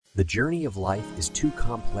The journey of life is too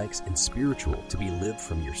complex and spiritual to be lived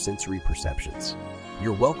from your sensory perceptions.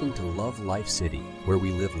 You're welcome to Love Life City, where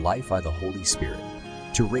we live life by the Holy Spirit,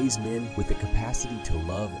 to raise men with the capacity to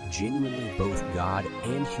love genuinely both God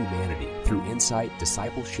and humanity through insight,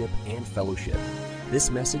 discipleship, and fellowship. This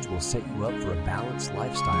message will set you up for a balanced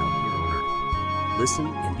lifestyle here on earth. Listen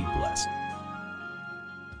and be blessed.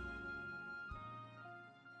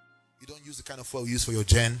 You don't use the kind of fuel you use for your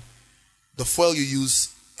gen. The fuel you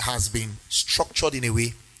use has been structured in a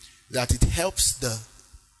way that it helps the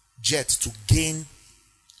jet to gain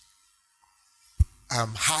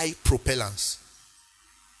high propellants.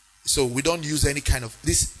 So we don't use any kind of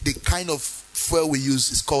this. The kind of fuel we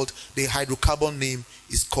use is called, the hydrocarbon name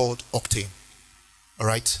is called octane. All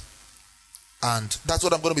right, and that's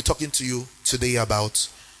what I'm going to be talking to you today about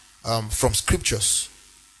from scriptures.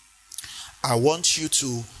 I want you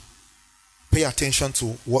to pay attention to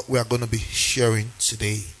what we are going to be sharing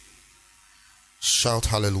today. Shout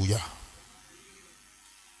hallelujah.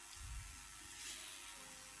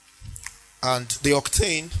 And the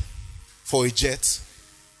octane for a jet,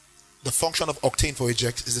 the function of octane for a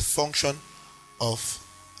jet is the function of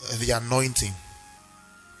the anointing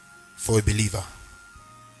for a believer.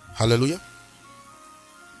 Hallelujah.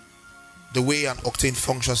 The way an octane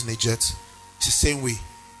functions in a jet is the same way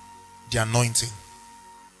the anointing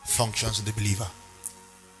functions in the believer.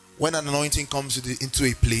 When an anointing comes into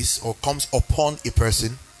a place or comes upon a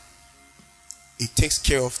person, it takes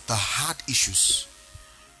care of the hard issues.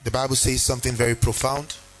 The Bible says something very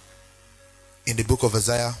profound in the book of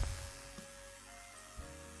Isaiah.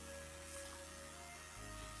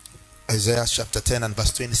 Isaiah chapter 10 and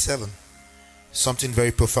verse 27. Something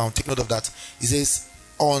very profound. Take note of that. It says,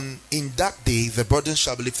 in that day the burden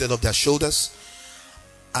shall be lifted off their shoulders,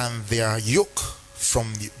 and their yoke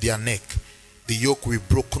from their neck. The yoke will be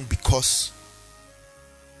broken because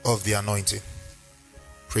of the anointing.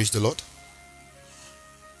 Praise the Lord.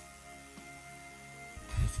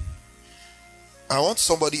 I want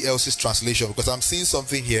somebody else's translation, because I'm seeing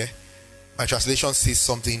something here. My translation says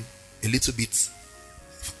something a little bit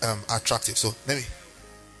attractive. So let me,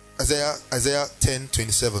 Isaiah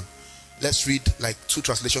 10:27. Let's read like two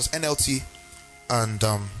translations, NLT and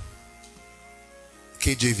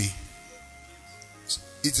KJV.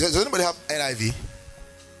 Does anybody have NIV?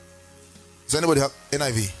 Does anybody have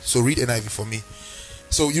NIV? So read NIV for me.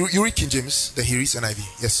 So you read King James, then he reads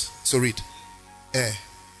NIV. Yes. So read.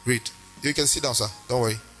 Read. You can sit down, sir. Don't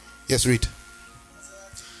worry. Yes, read.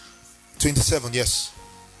 27. Yes.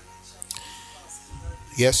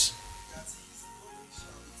 Yes.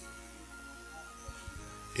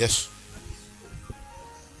 Yes.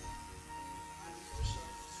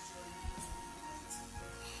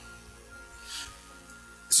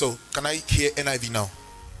 So, can I hear NIV now?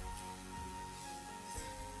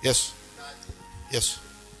 Yes. Yes.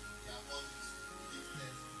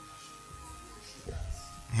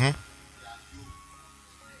 Mm-hmm.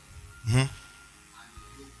 Mm-hmm.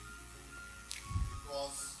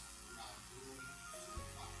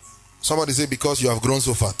 Somebody say, because you have grown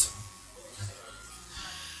so fat.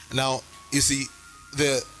 Now, you see,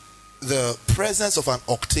 the presence of an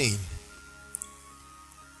octane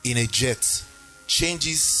in a jet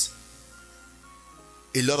changes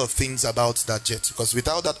a lot of things about that jet, because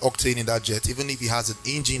without that octane in that jet, even if it has an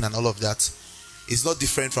engine and all of that, it's not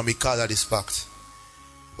different from a car that is parked.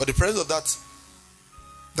 But the presence of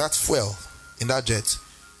that fuel in that jet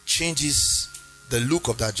changes the look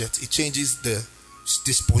of that jet. It changes the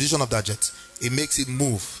disposition of that jet. It makes it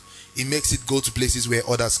move. It makes it go to places where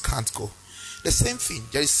others can't go. The same thing,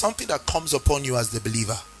 there is something that comes upon you as the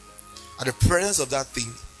believer, and the presence of that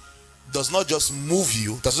thing does not just move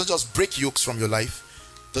you, does not just break yokes from your life,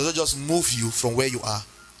 does not just move you from where you are,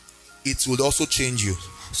 it will also change you.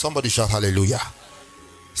 Somebody shout hallelujah.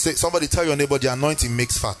 Say, somebody tell your neighbor, the anointing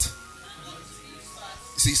makes fat.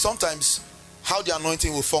 See, sometimes how the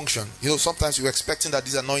anointing will function, sometimes you're expecting that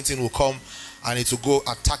this anointing will come and it will go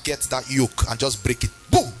and target that yoke and just break it.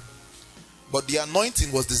 Boom! But the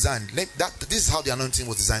anointing was designed, this is how the anointing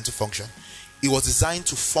was designed to function. It was designed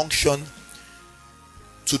to function,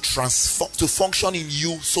 to function in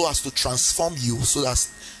you so as to transform you, so as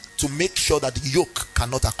to make sure that the yoke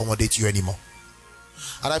cannot accommodate you anymore.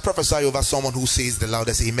 And I prophesy over someone who says the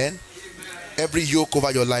loudest amen. Every yoke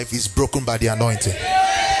over your life is broken by the anointing.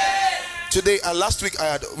 Today and last week,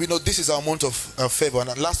 this is our month of favor,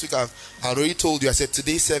 and last week I already told you, I said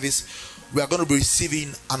today's service we are going to be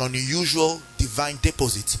receiving an unusual divine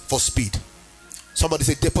deposit for speed. Somebody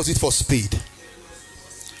say deposit for speed.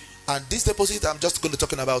 And this deposit I'm just going to be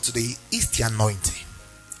talking about today is the anointing.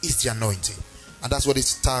 It's the anointing. And that's what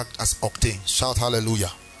it's tagged as octane. Shout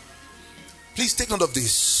hallelujah. Please take note of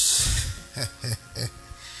this.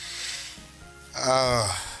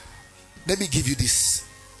 Let me give you this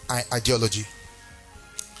ideology.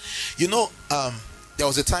 You know, there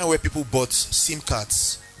was a time where people bought SIM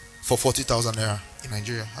cards for 40,000 naira in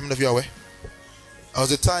Nigeria. How many of you are aware? There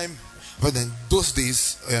was a time, but then those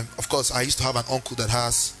days, of course, I used to have an uncle that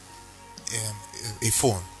has a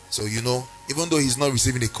phone. So, you know, even though he's not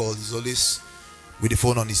receiving a call, he's always with the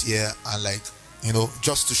phone on his ear and, like, you know,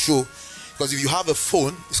 just to show. Because if you have a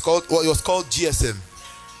phone, it was called GSM.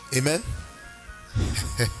 Amen.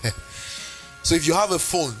 So if you have a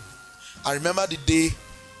phone, I remember the day,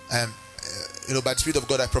 you know, by the Spirit of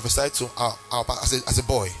God, I prophesied to our as a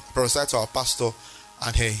boy, I prophesied to our pastor,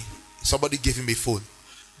 and hey, somebody gave him a phone.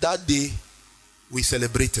 That day, we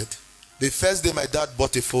celebrated. The first day my dad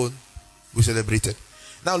bought a phone, we celebrated.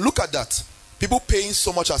 Now look at that. People paying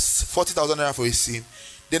so much as 40,000 naira for a SIM.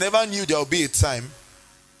 They never knew there will be a time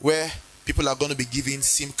where people are going to be giving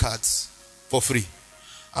SIM cards for free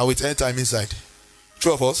and with airtime inside.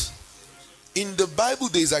 True of us? In the Bible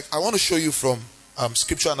days, I want to show you from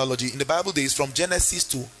scripture analogy. In the Bible days, from Genesis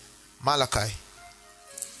to Malachi.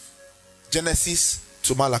 Genesis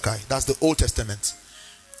to Malachi. That's the Old Testament.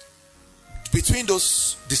 Between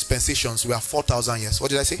those dispensations, we are 4,000 years.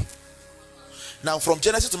 What did I say? Now, from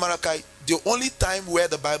Genesis to Malachi, the only time where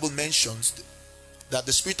the Bible mentions that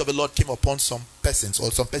the Spirit of the Lord came upon some persons,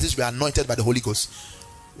 or some persons were anointed by the Holy Ghost,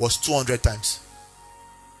 was 200 times.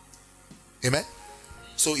 Amen?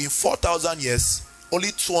 So in 4,000 years,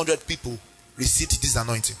 only 200 people received this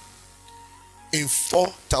anointing. In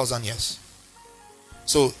 4,000 years.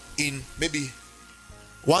 So in maybe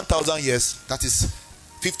 1,000 years, that is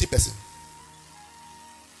 50%.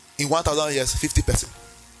 In 1,000 years, 50%.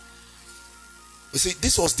 You see,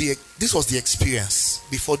 this was the experience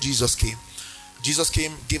before Jesus came. Jesus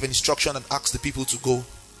came, gave an instruction, and asked the people to go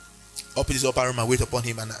up in his upper room and wait upon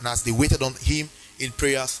him. And as they waited on him in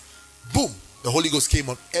prayers, boom, the Holy Ghost came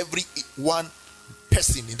on every one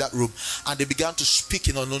person in that room, and they began to speak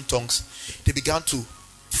in unknown tongues. They began to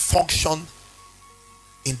function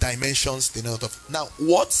in dimensions they know of. Now,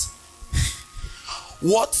 what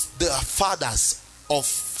the fathers of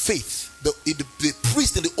faith, the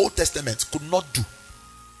priests in the Old Testament could not do,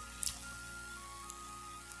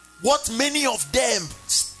 what many of them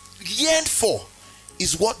yearned for,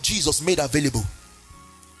 is what Jesus made available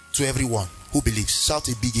to everyone who believes. Shout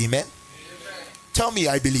a big amen. Tell me,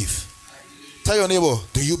 I believe. Tell your neighbor,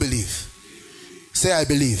 do you believe? Say, I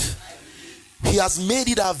believe. He has made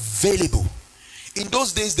it available. In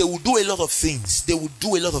those days, they would do a lot of things. They would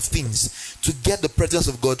do a lot of things to get the presence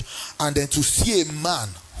of God, and then to see a man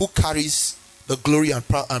who carries the glory and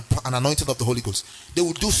anointing of the Holy Ghost. They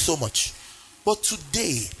would do so much. But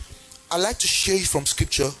today, I like to share from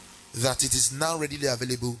scripture that it is now readily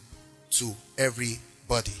available to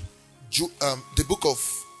everybody. The book of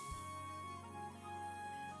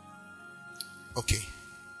I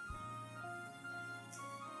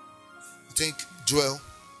think Joel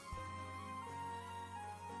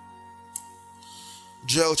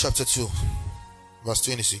chapter 2 verse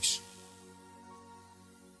 26.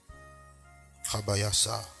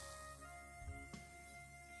 Habayasa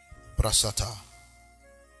Prasata.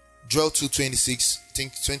 Joel 2:26, I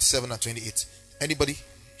think 27 and 28. Anybody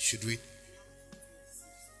should read.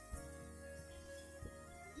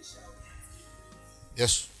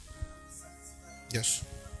 Yes. Yes.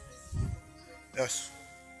 Yes.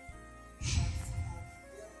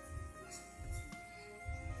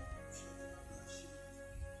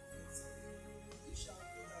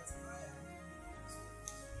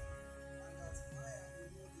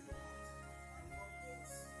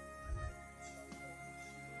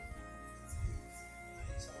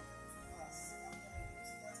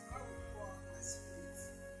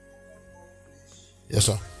 Yes,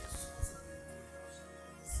 sir.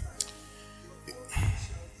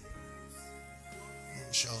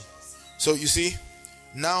 So you see,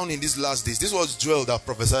 now in these last days, this was Joel that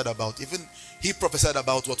prophesied about. Even he prophesied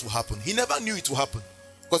about what will happen. He never knew it will happen,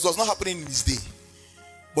 because it was not happening in his day.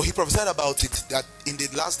 But he prophesied about it, that in the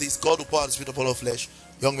last days God will pour out the Spirit of all flesh.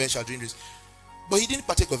 Young men shall dream dreams. But he didn't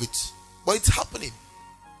partake of it. But it's happening.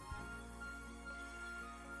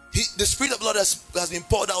 The Spirit of the Lord has been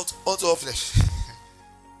poured out onto all flesh.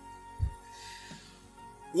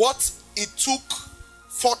 What it took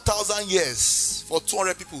 4,000 years for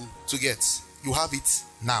 200 people to get, you have it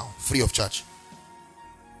now, free of charge.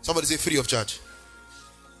 Somebody say free of charge.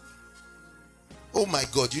 Oh my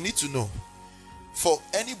God, you need to know, for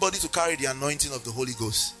anybody to carry the anointing of the Holy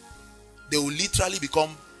Ghost, they will literally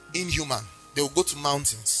become inhuman. They will go to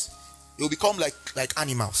mountains. They will become like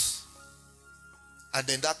animals. and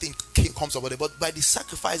then that thing comes about it. But by the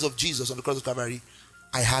sacrifice of Jesus on the cross of Calvary,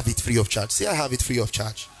 I have it free of charge. Say, I have it free of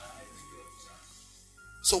charge.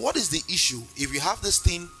 So what is the issue? If you have this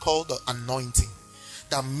thing called the anointing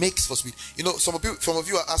that makes for speed. You know, some of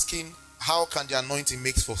you are asking, how can the anointing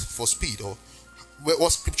make for speed? Or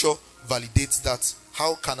what scripture validates that?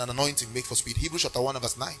 How can an anointing make for speed? Hebrews chapter 1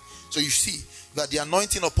 verse 9. So you see that the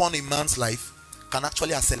anointing upon a man's life can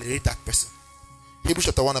actually accelerate that person. Hebrews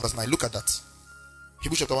chapter 1 verse 9. Look at that.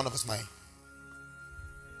 Hebrews chapter 1 verse 9.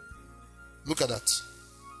 Look at that.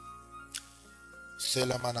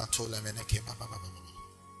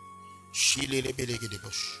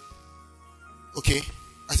 Okay.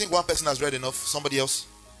 I think one person has read enough. Somebody else.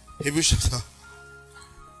 Hebrews chapter.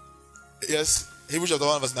 Yes. Hebrews chapter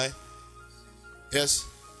 1 verse 9. Yes.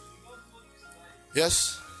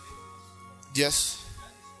 Yes. Yes.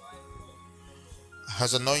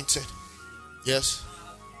 Has anointed. Yes.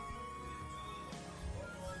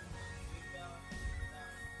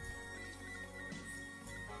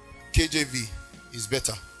 KJV is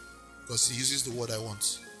better because he uses the word I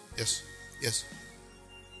want. Yes. Yes.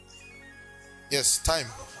 Yes. Time.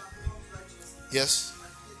 Yes.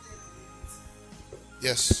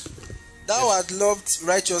 Yes. Thou hast loved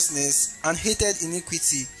righteousness and hated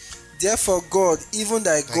iniquity. Therefore God, even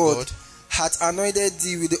thy God, hath anointed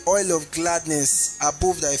thee with the oil of gladness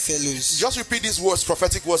above thy fellows. Just repeat these words,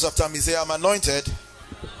 prophetic words after me. Say, I'm anointed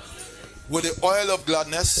with the oil of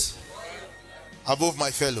gladness above my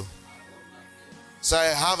fellow. So I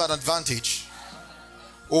have an advantage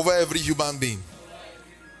over every human being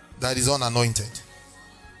that is unanointed.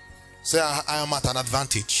 Say, I am at an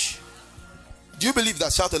advantage. Do you believe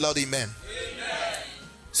that? Shout aloud, amen. Amen.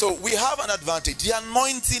 So we have an advantage. The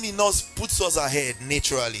anointing in us puts us ahead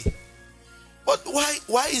naturally. But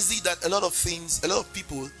why is it that a lot of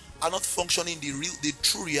people are not functioning the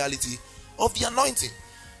true reality of the anointing?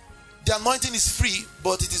 The anointing is free,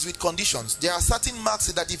 but it is with conditions. There are certain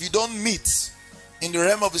marks that if you don't meet in the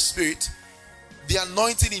realm of the spirit, the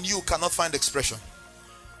anointing in you cannot find expression.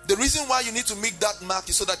 The reason why you need to make that mark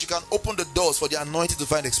is so that you can open the doors for the anointing to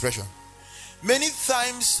find expression. Many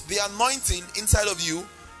times the anointing inside of you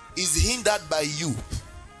is hindered by you.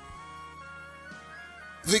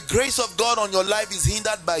 The grace of God on your life is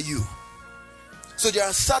hindered by you. So there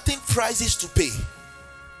are certain prices to pay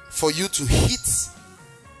for you to hit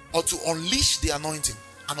or to unleash the anointing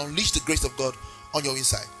and unleash the grace of God on your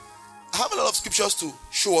inside. I have a lot of scriptures to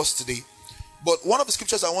show us today, but one of the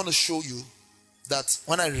scriptures I want to show you that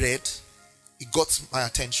when I read, it got my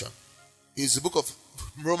attention is the book of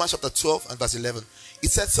Romans chapter 12 and verse 11.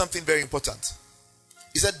 It said something very important.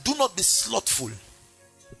 It said, do not be slothful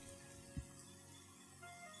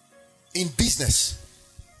in business.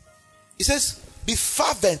 It says, be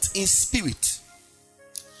fervent in spirit,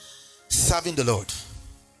 serving the Lord.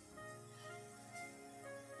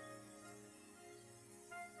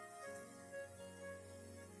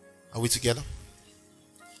 Are we together?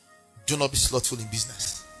 Do not be slothful in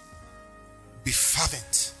business. Be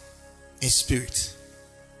fervent in spirit,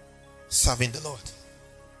 serving the Lord.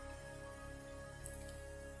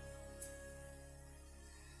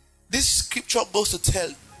 This scripture goes to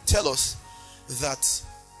tell us that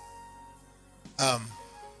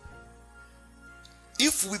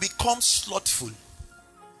if we become slothful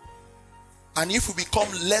and if we become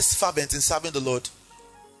less fervent in serving the Lord,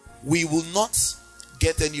 we will not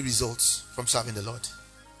get any results from serving the Lord.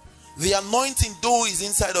 The anointing, though is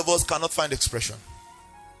inside of us, cannot find expression.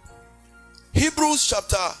 Hebrews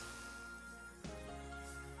chapter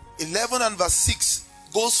 11 and verse 6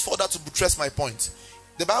 goes further to buttress my point.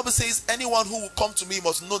 The Bible says, anyone who will come to me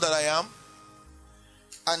must know that I am,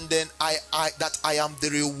 and then I am the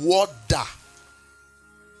rewarder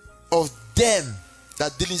of them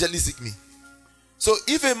that diligently seek me. So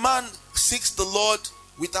if a man seeks the Lord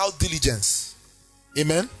without diligence,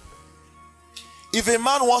 amen. If a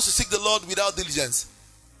man wants to seek the Lord without diligence,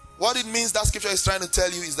 what it means that scripture is trying to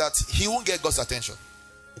tell you is that he won't get God's attention.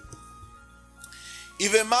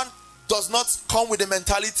 If a man does not come with the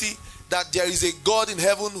mentality that there is a God in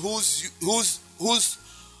heaven whose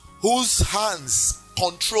hands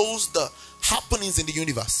controls the happenings in the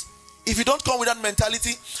universe. If you don't come with that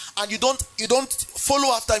mentality and you don't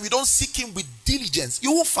follow after him, you don't seek him with diligence,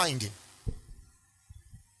 you won't find him.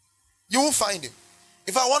 You won't find him.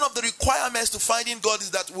 In fact, one of the requirements to finding God is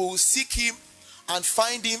that we will seek him and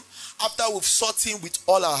find him after we've sought him with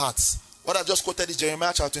all our hearts. What I've just quoted is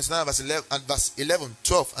Jeremiah chapter 29 verse 11,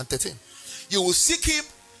 12 and 13. You will seek him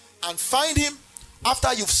and find him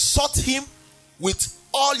after you've sought him with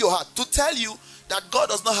all your heart. To tell you that God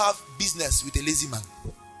does not have business with a lazy man.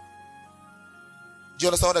 Do you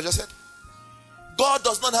understand what I just said? God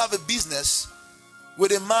does not have a business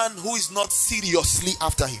with a man who is not seriously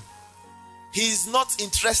after him. He is not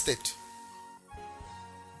interested.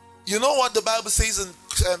 You know what the Bible says in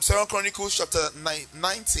 2 Chronicles chapter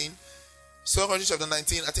 19? 2 Chronicles chapter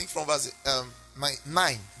 19, I think from verse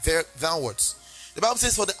 9 downwards. The Bible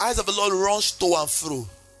says, for the eyes of the Lord runs to and fro,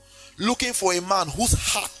 looking for a man whose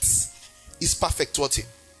heart is perfect towards him.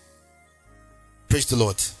 Praise the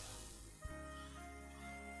Lord.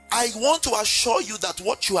 I want to assure you that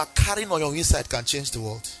what you are carrying on your inside can change the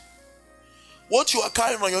world. What you are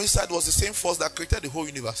carrying on your inside was the same force that created the whole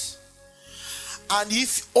universe. And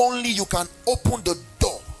if only you can open the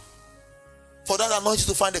door for that anointing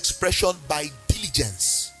to find expression by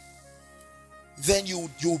diligence, then you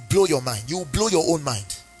blow your mind. You blow your own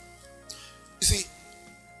mind. You see,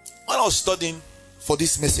 when I was studying for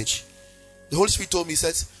this message, the Holy Spirit told me, he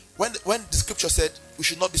says, when the scripture said we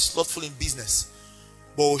should not be slothful in business,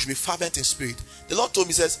 but we should be fervent in spirit. The Lord told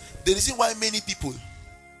me, says, the reason why many people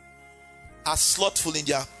are slothful in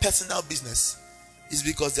their personal business is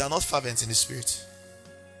because they are not fervent in the spirit.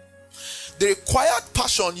 The required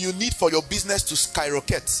passion you need for your business to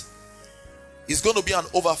skyrocket is going to be an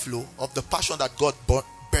overflow of the passion that God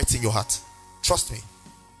birthed in your heart. Trust me.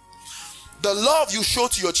 The love you show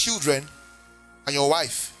to your children and your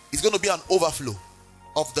wife is going to be an overflow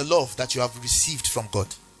of the love that you have received from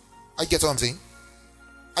God. I get what I'm saying?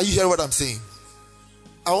 Are you hearing what I'm saying?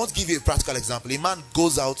 I want to give you a practical example. A man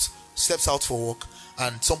goes out, steps out for work,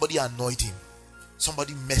 and somebody annoyed him.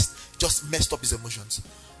 Somebody just messed up his emotions,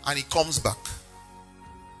 and he comes back.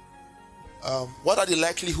 What are the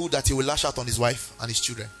likelihood that he will lash out on his wife and his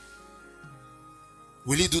children?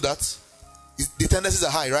 Will he do that? The tendencies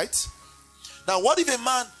are high, right? Now, what if a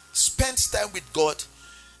man spends time with God,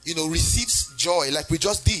 receives joy like we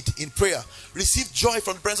just did in prayer, receive joy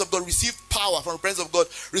from the presence of God, receive power from the presence of God,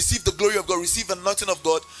 receive the glory of God, receive the anointing of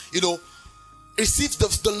God, receive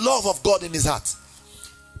the love of God in his heart.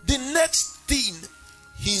 The next thing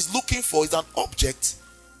he's looking for is an object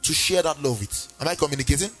to share that love with. Am I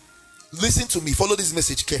communicating? Listen to me, follow this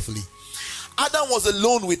message carefully. Adam was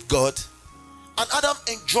alone with God, and Adam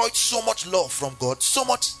enjoyed so much love from God, so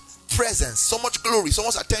much presence, so much glory, so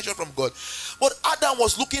much attention from God. But Adam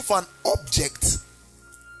was looking for an object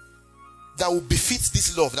that will befit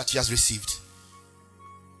this love that he has received.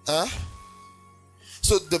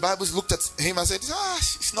 So the Bible looked at him and said,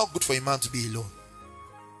 it's not good for a man to be alone.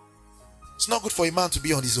 It's not good for a man to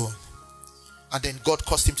be on his own. And then God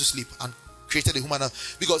caused him to sleep and created a woman.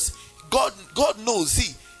 Because God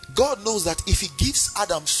knows, God knows that if he gives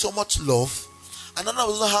Adam so much love, and Adam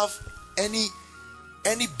does not have any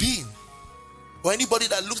being or anybody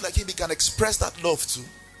that looks like him he can express that love to,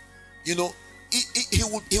 he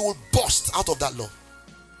will burst out of that love.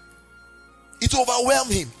 It will overwhelm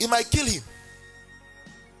him. It might kill him.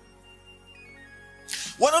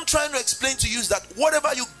 What I'm trying to explain to you is that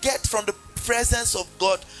whatever you get from the presence of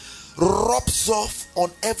God rubs off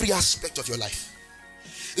on every aspect of your life.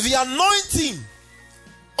 The anointing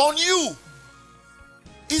on you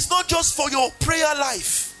is not just for your prayer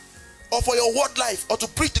life or for your word life or to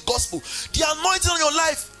preach the gospel. The anointing on your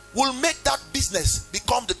life will make that business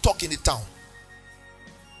become the talk in the town.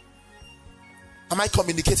 Am I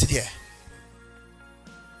communicating here?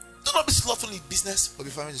 Do not be slothful in business, but be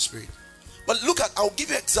firm in the spirit. But I'll give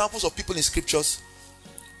you examples of people in scriptures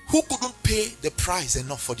who couldn't pay the price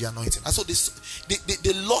enough for the anointing. And so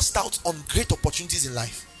they lost out on great opportunities in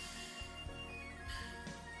life.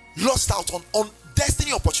 Lost out on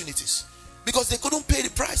destiny opportunities because they couldn't pay the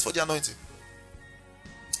price for the anointing.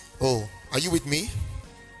 Oh, are you with me?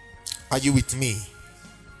 Are you with me?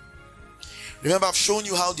 Remember, I've shown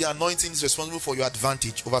you how the anointing is responsible for your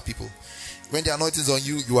advantage over people. When the anointing is on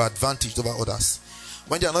you, you are advantaged over others.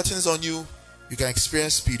 When the anointing is on you, you can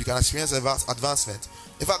experience speed, you can experience advancement.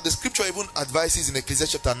 In fact, the scripture even advises in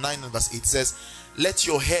Ecclesiastes chapter 9 and verse 8, it says, let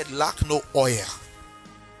your head lack no oil,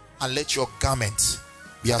 and let your garment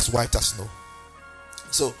be as white as snow.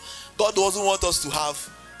 So, God doesn't want us to have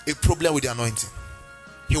a problem with the anointing.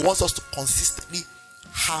 He wants us to consistently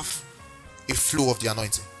have a flow of the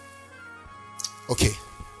anointing. Okay.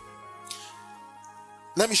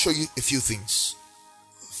 Let me show you a few things.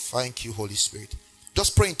 Thank you, Holy Spirit.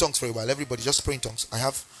 Just pray in tongues for a while. Everybody, just pray in tongues. I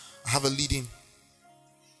have a leading.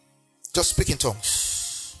 Just speak in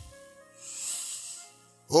tongues.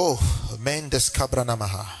 Oh, mendes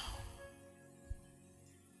kabranamaha.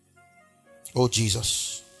 Oh,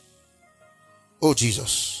 Jesus. Oh,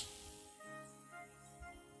 Jesus.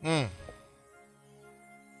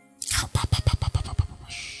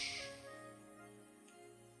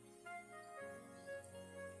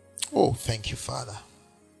 Oh, thank you, Father.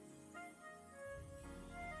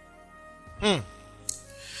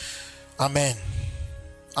 Amen.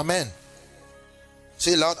 Amen.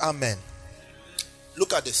 Say loud, amen.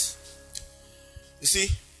 Look at this. You see,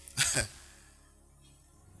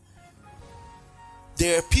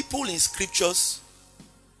 there are people in scriptures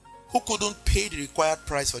who couldn't pay the required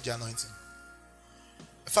price for the anointing.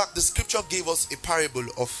 In fact, the scripture gave us a parable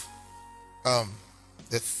of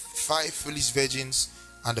the 5 foolish virgins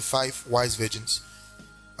and the 5 wise virgins.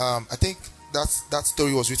 I think that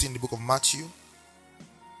story was written in the book of Matthew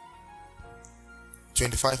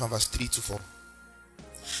 25 and verse 3 to 4.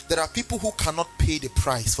 There are people who cannot pay the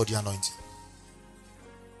price for the anointing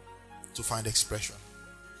to find expression.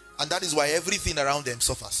 And that is why everything around them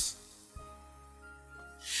suffers.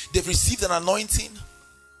 They've received an anointing,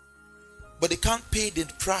 but they can't pay the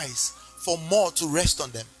price for more to rest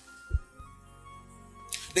on them.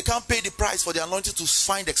 They can't pay the price for the anointing to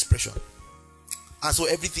find expression. And so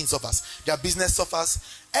everything suffers. Their business suffers.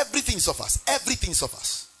 Everything suffers. Everything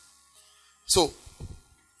suffers. So,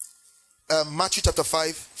 Matthew chapter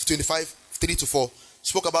 5, 25, 3 to 4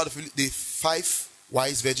 spoke about the 5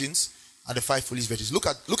 wise virgins and the 5 foolish virgins. Look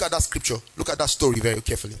at that scripture. Look at that story very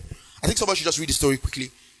carefully. I think somebody should just read the story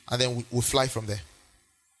quickly and then we'll fly from there.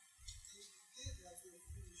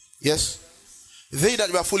 Yes? They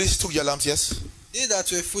that were foolish took their lamps, yes? They that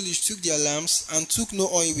were foolish took their lamps and took no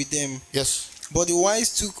oil with them. Yes. But the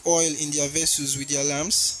wise took oil in their vessels with their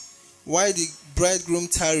lamps. While the bridegroom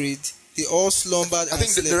tarried, they all slumbered I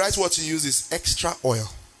think the right word to use is extra oil.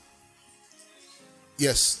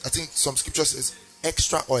 Yes, I think some scripture says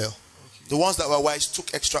extra oil. Okay. The ones that were wise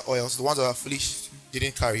took extra oils. The ones that were foolish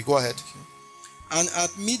didn't carry. Go ahead. Okay. And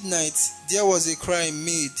at midnight there was a cry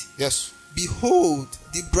made. Yes. Behold,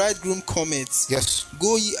 the bridegroom cometh. Yes.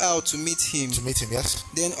 Go ye out to meet him. To meet him, yes.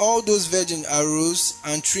 Then all those virgins arose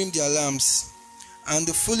and trimmed their lamps. And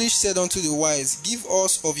the foolish said unto the wise, Give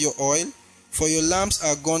us of your oil, for your lamps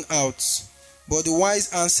are gone out. But the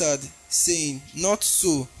wise answered, saying, Not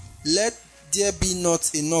so, let there be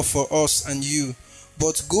not enough for us and you.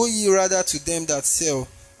 But go ye rather to them that sell,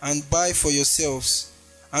 and buy for yourselves.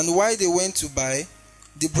 And while they went to buy,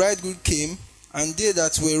 the bridegroom came, and they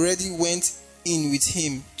that were ready went in with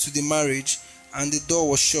him to the marriage, and the door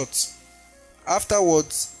was shut.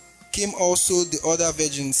 Afterwards came also the other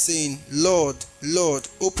virgins, saying, Lord, Lord,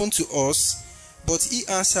 open to us. But he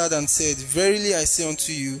answered and said, Verily I say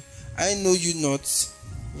unto you, I know you not.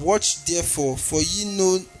 Watch therefore, for ye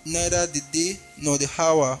know neither the day nor the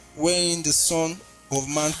hour wherein the Son of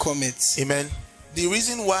Man cometh. Amen. The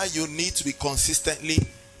reason why you need to be consistently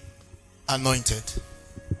anointed.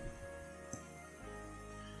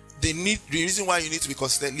 The reason why you need to be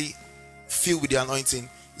consistently filled with the anointing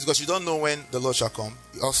is because you don't know when the Lord shall come.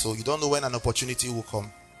 Also, you don't know when an opportunity will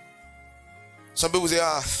come. Some people say,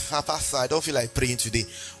 Pastor, I don't feel like praying today.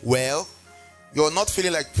 Well, you're not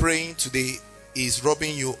feeling like praying today is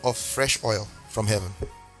robbing you of fresh oil from heaven.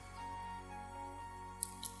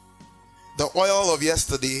 The oil of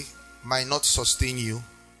yesterday might not sustain you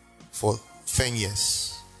for 10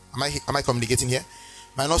 years. Am I communicating here?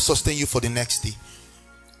 Might not sustain you for the next day.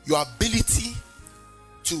 Your ability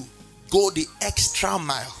to go the extra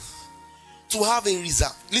mile, to have a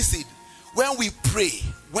result. Listen, when we pray,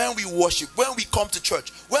 when we worship, when we come to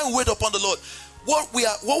church, when we wait upon the Lord, what we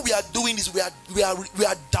are doing is we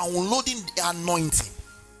are downloading the anointing.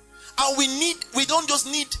 And we don't just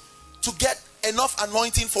need to get enough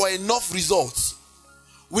anointing for enough results.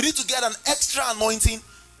 We need to get an extra anointing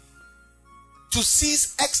to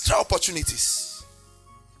seize extra opportunities,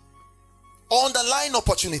 underlying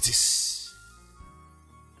opportunities.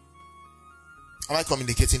 Am I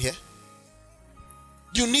communicating here?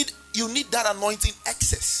 You need that anointing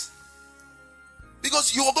excess,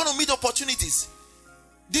 because you are going to meet opportunities.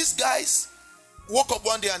 These guys woke up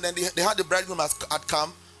one day and then they had the bridegroom had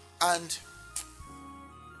come, and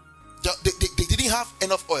they didn't have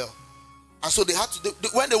enough oil, and so they had to.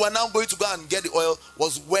 When they were now going to go and get the oil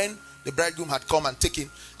was when the bridegroom had come and taken,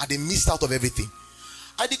 and they missed out of everything.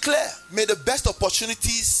 I declare, may the best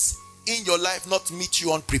opportunities in your life not meet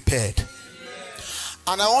you unprepared.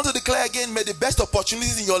 And I want to declare again, may the best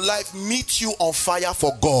opportunities in your life meet you on fire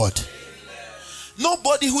for God.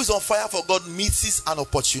 Nobody who is on fire for God misses an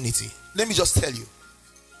opportunity. Let me just tell you.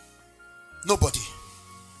 Nobody.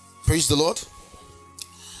 Praise the Lord.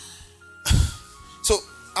 So,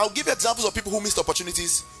 I'll give you examples of people who missed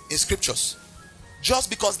opportunities in scriptures, just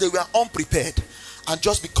because they were unprepared and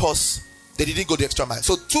just because they didn't go the extra mile.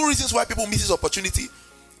 So, 2 reasons why people miss this opportunity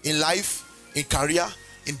in life, in career,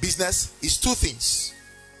 in business is 2 things.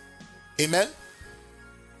 Amen.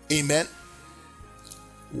 Amen.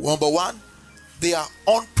 Number 1, they are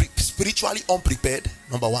spiritually unprepared.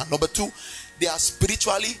 Number one. Number two, they are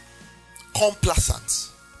spiritually complacent.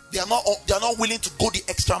 They are not willing to go the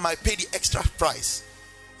extra mile, pay the extra price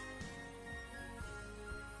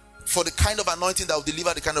for the kind of anointing that will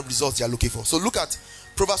deliver the kind of results they are looking for. So look at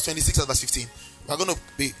Proverbs 26 and verse 15. We are going to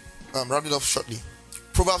be rounding off shortly.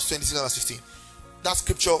 Proverbs 26 and verse 15. That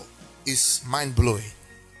scripture is mind-blowing.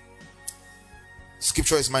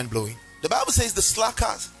 Scripture is mind-blowing. The Bible says the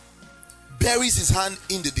slacker buries his hand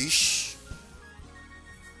in the dish.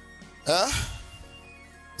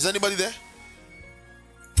 Is anybody there?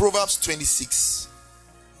 Proverbs 26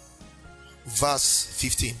 verse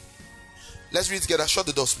 15. Let's read together. Shut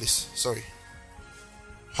the doors, please. Sorry.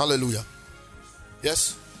 Hallelujah.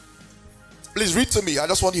 Yes. Please read to me. I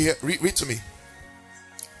just want you to hear. Read to me.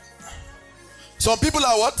 Some people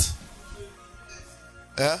are what?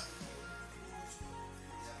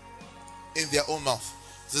 In their own mouth.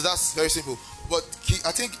 So that's very simple. But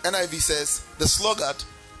I think NIV says the sluggard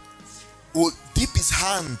will dip his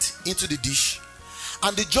hand into the dish,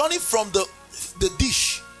 and the journey from the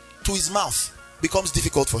dish to his mouth becomes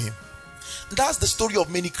difficult for him. That's the story of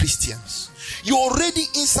many Christians. You're already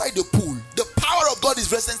inside the pool. The power of God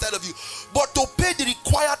is resting inside of you. But to pay the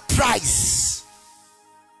required price,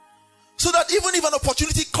 so that even if an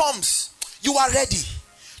opportunity comes, you are ready.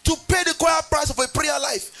 To pay the required price of a prayer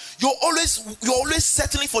life, you're always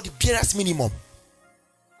settling for the barest minimum.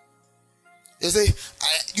 You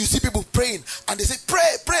see people praying, and they say,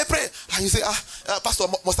 pray. And you say, Pastor,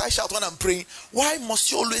 must I shout when I'm praying? Why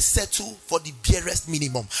must you always settle for the barest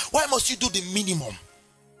minimum? Why must you do the minimum?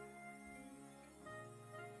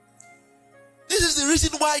 This is the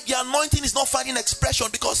reason why the anointing is not finding expression,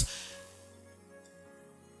 because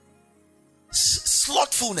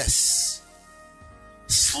slothfulness,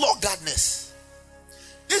 sluggardness.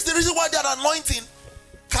 This is the reason why that anointing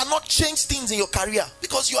cannot change things in your career,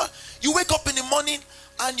 because you wake up in the morning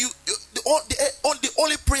and the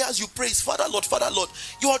only prayers you pray is Father Lord.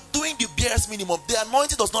 You are doing the barest minimum. The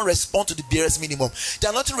anointing does not respond to the barest minimum. The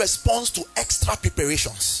anointing responds to extra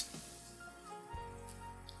preparations.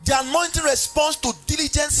 The anointing responds to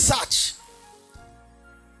diligent search.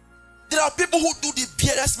 There are people who do the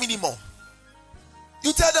barest minimum.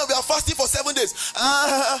 You tell them we are fasting for 7 days.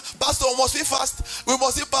 Pastor, must we fast? We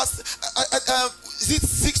must fast. Is it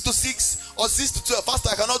 6 to 6 or 6 to 12? Pastor,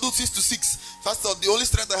 I cannot do 6 to 6. Pastor, the only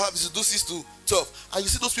strength I have is to do 6 to 12. And you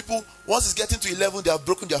see those people, once it's getting to 11, they have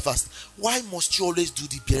broken their fast. Why must you always do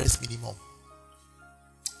the barest minimum?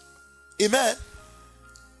 Amen.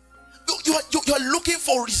 You are looking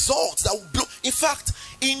for results that will blow. In fact,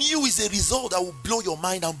 in you is a result that will blow your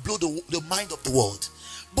mind and blow the mind of the world.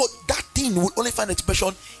 But that thing will only find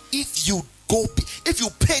expression if you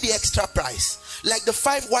pay the extra price. Like the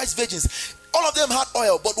 5 wise virgins, all of them had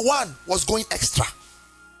oil, but one was going extra.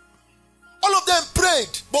 All of them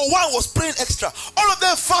prayed, but one was praying extra. All of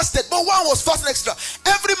them fasted, but one was fasting extra.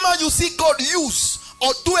 Every man you see God use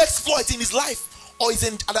or do exploit in his life or is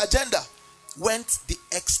in an agenda went the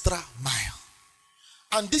extra mile.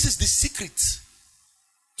 And this is the secret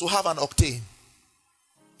to have an octane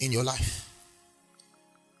in your life.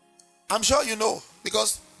 I'm sure you know,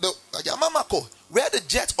 because the Yamamako, where the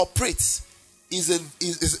jet operates is in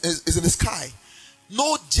the sky.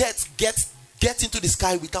 No jet gets into the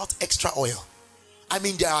sky without extra oil. I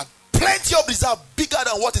mean, there are plenty of reserve bigger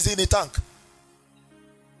than what is in a tank.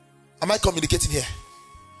 Am I communicating here?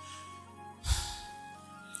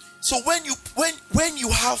 So when you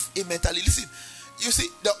have a mentality, listen, you see,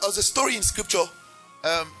 there was a story in scripture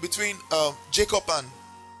between Jacob and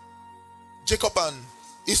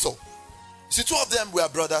Esau. See, 2 of them were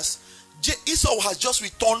brothers. Esau has just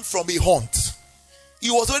returned from a hunt.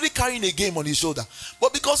 He was already carrying a game on his shoulder.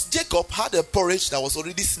 But because Jacob had a porridge that was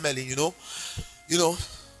already smelling, it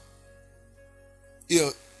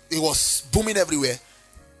was booming everywhere.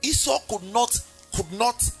 Esau could not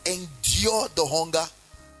endure the hunger,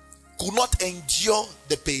 could not endure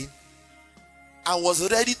the pain, and was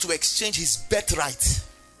ready to exchange his birthright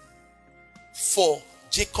for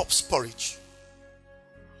Jacob's porridge.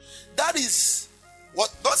 That is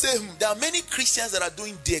what God said. There are many Christians that are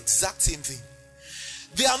doing the exact same thing.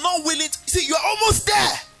 They are not willing to see. You are almost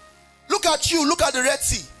there. Look at you. Look at the Red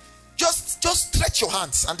Sea. Just stretch your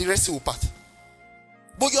hands and the Red Sea will part.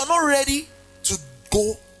 But you are not ready to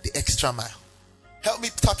go the extra mile. Help me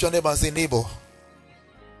tap your neighbor and say, neighbor,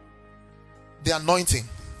 the anointing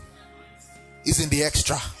is in the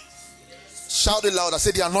extra. Shout it loud. I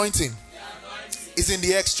say the anointing is in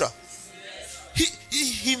the extra.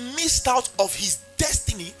 He missed out of his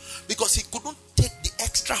destiny because he couldn't take the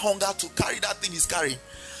extra hunger to carry that thing he's carrying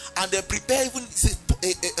and then prepare even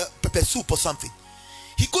a pepper soup or something.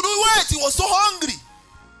 He couldn't wait. He was so hungry.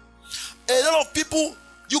 people,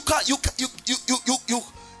 you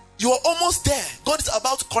are almost there. God is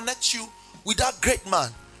about to connect you with that great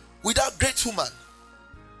man, with that great woman.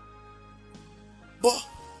 But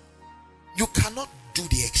you cannot do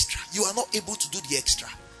the extra. You are not able to do the extra.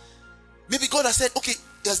 Maybe God has said, okay,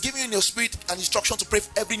 He has given you in your spirit an instruction to pray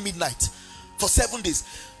every midnight for 7 days.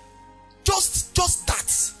 Just that.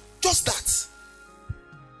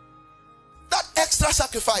 That extra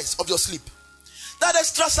sacrifice of your sleep. That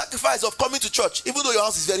extra sacrifice of coming to church, even though your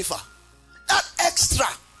house is very far. That extra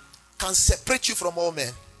can separate you from all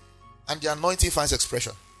men. And the anointing finds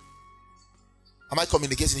expression. Am I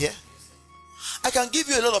communicating here? I can give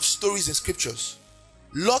you a lot of stories in scriptures.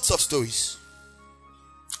 Lots of stories.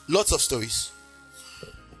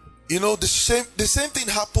 You know, the same thing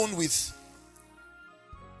happened with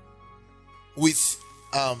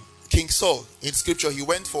King Saul in scripture. He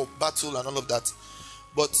went for battle and all of that.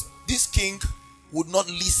 But this king would not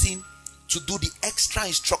listen to do the extra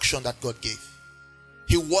instruction that God gave.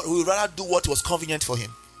 He would rather do what was convenient for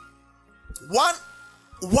him. One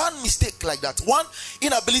mistake like that, one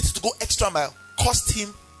inability to go extra mile, cost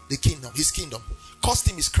him his kingdom, cost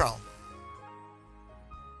him his crown.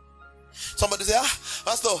 Somebody say,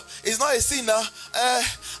 Pastor, it's not a sin now.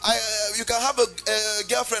 You can have a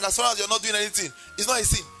girlfriend as long as you're not doing anything. It's not a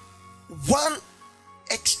sin. One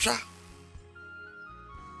extra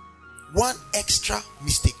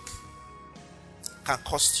mistake can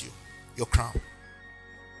cost you your crown.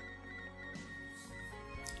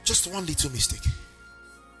 Just one little mistake.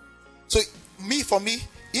 So for me,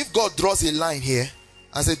 if God draws a line here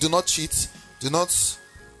and says, do not cheat, do not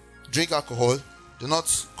drink alcohol, do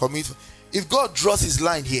not commit. If God draws his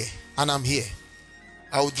line here and I'm here,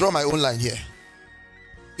 I will draw my own line here.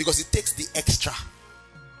 Because it takes the extra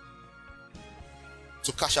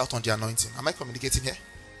to cash out on the anointing. Am I communicating here?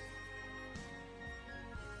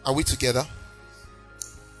 Are we together?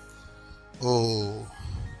 Oh.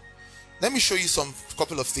 Let me show you some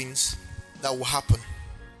couple of things that will happen.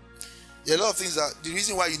 There are a lot of things that the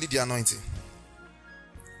reason why you need the anointing.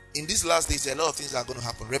 In these last days, there are a lot of things that are going to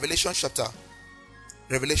happen. Revelation chapter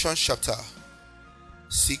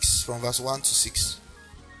 6 from verse 1 to 6.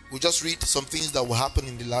 We'll just read some things that will happen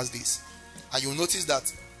in the last days. And you'll notice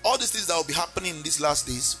that all these things that will be happening in these last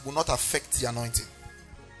days will not affect the anointing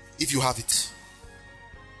if you have it.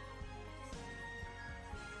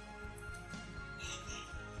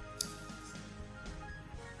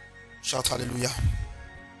 Shout hallelujah.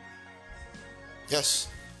 Yes.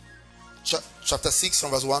 Chapter 6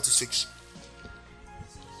 from verse 1 to 6.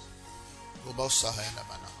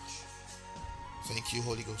 Thank you,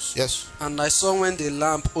 Holy Ghost. Yes. And I saw when the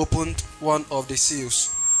lamp opened one of the seals.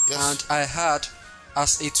 Yes. And I heard,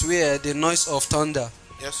 as it were, the noise of thunder.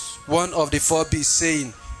 Yes. One of the four beasts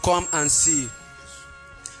saying, Come and see. Yes.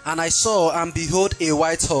 And I saw, and behold, a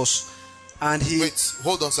white horse. And he... Wait,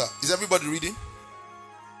 hold on, sir. Is everybody reading?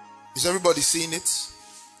 Is everybody seeing it?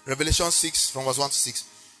 Revelation 6 from verse 1 to 6.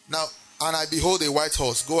 Now, and I behold a white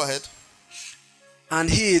horse. Go ahead. And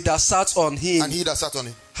he that sat on him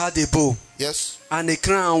had a bow. Yes. And a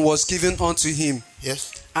crown was given unto him.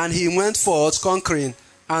 Yes. And he went forth conquering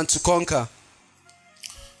and to conquer.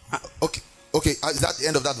 Okay. Is that the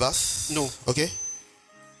end of that verse? No. Okay.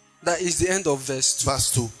 That is the end of verse 2.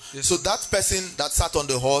 Verse 2. Yes. So that person that sat on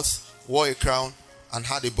the horse, wore a crown, and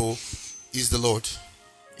had a bow is the Lord.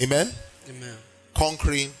 Amen? Amen.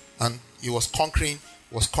 Conquering, and he was conquering.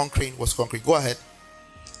 Go ahead.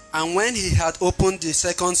 And when he had opened the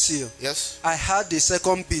second seal, yes, I heard the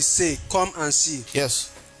second beast say, Come and see.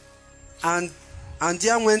 Yes. And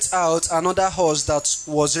there went out another horse that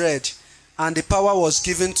was red, and the power was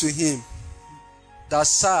given to him that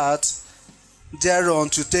sat thereon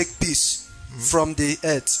to take peace from the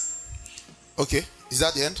earth. Okay. Is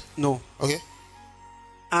that the end? No. Okay.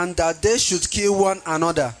 And that they should kill one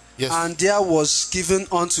another. Yes. And there was given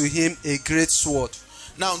unto him a great sword.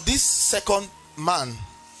 Now this second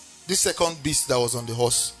beast that was on the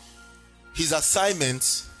horse, his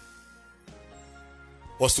assignment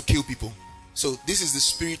was to kill people. So this is the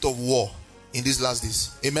spirit of war in these last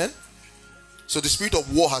days. Amen? So the spirit of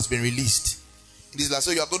war has been released in these last.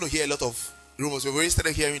 So you are going to hear a lot of rumors. We've already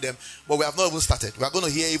started hearing them, but we have not even started. We are going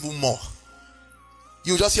to hear even more.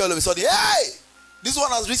 You just hear all of a sudden, hey, this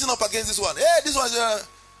one has risen up against this one. Hey, this one.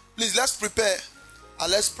 Please, let's prepare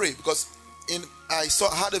and let's pray, because I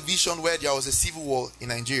had a vision where there was a civil war in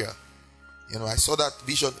Nigeria. You know, I saw that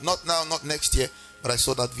vision. Not now, not next year, but I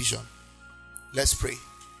saw that vision. Let's pray.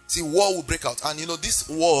 See, war will break out, and you know this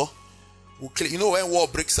war will claim. You know, when war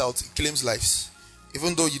breaks out, it claims lives,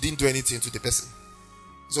 even though you didn't do anything to the person.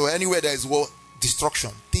 So anywhere there is war,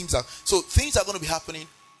 destruction. Things are going to be happening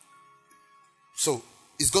So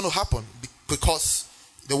it's going to happen because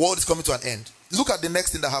the world is coming to an end. Look at the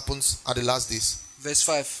next thing that happens at the last days. Verse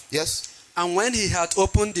 5. Yes. And when he had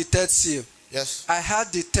opened the third seal, Yes. I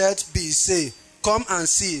heard the third beast say, Come and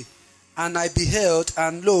see. And I beheld,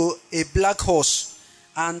 and lo, a black horse,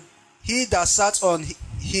 and he that sat on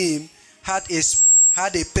him had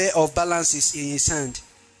a pair of balances in his hand.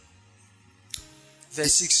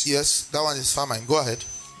 Verse 6. Yes, that one is famine. Go ahead.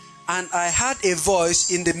 And I heard a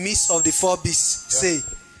voice in the midst of the four beasts say,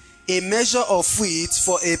 A measure of wheat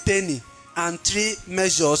for a penny, and 3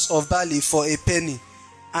 measures of barley for a penny.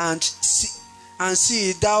 And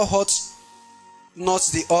see, thou hurt not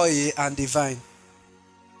the oil and the vine.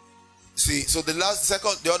 See, so the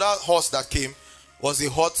other horse that came was a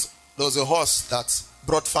horse that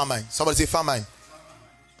brought famine. Somebody say famine.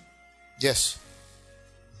 Yes.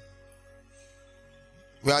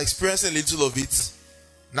 We are experiencing a little of it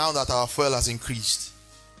now that our fuel has increased.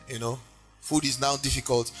 Food is now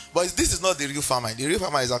difficult. But this is not the real famine. The real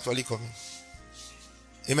famine is actually coming.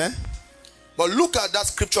 Amen. But look at that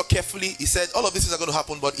scripture carefully. He said all of these things are going to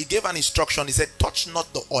happen, but he gave an instruction. He said, touch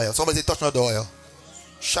not the oil. Somebody say, touch not the oil.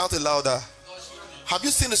 Shout it louder. Have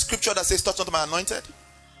you seen the scripture that says, touch not my anointed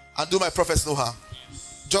and do my prophets no harm?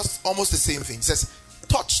 Just almost the same thing. It says,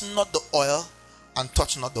 touch not the oil and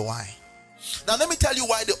touch not the wine. Now let me tell you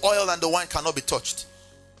why the oil and the wine cannot be touched.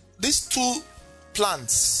 These two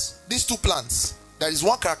plants, there is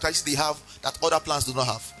one characteristic they have that other plants do not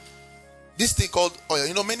have. This thing called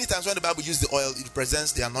oil. Many times when the Bible uses the oil, it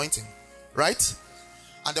represents the anointing, right?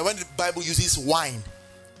 And then when the Bible uses wine,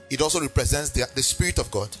 it also represents the Spirit of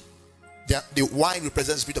God. The wine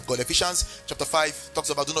represents the Spirit of God. Ephesians chapter 5 talks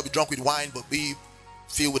about do not be drunk with wine, but be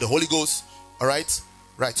filled with the Holy Ghost. All right?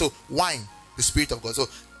 Right. So wine, the Spirit of God. So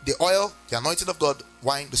the oil, the anointing of God,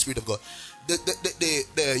 wine, the Spirit of God.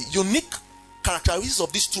 The unique characteristics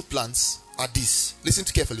of these two plants are these. Listen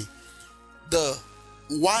to carefully. The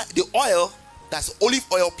oil, that's olive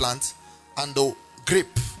oil plant, and the grape.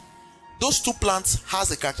 Those two plants has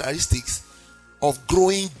the characteristics of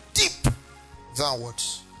growing deep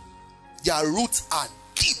downwards. Their roots are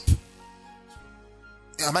deep.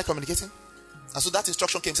 Am I communicating? And so that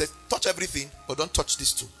instruction came, says, touch everything, but don't touch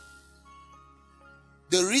these two.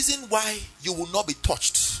 The reason why you will not be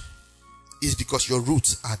touched is because your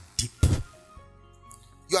roots are deep.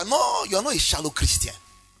 You are not a shallow Christian.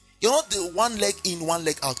 You're not the one leg in, one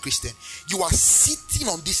leg out Christian. You are sitting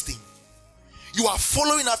on this thing. You are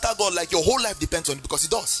following after God like your whole life depends on it, because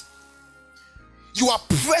it does. You are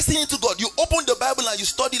pressing into God. You open the Bible and you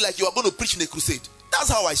study like you are going to preach in a crusade. That's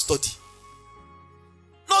how I study.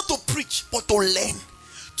 Not to preach, but to learn.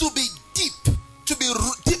 To be deep. To be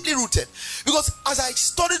deeply rooted. Because as I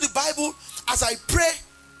study the Bible, as I pray,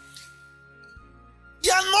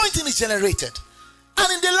 the anointing is generated.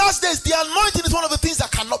 And in the last days, the anointing is one of the things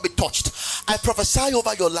that cannot be touched. I prophesy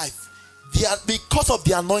over your life. Because of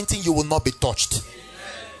the anointing, you will not be touched.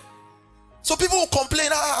 Amen. So people will complain,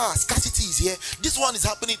 scarcity is here. This one is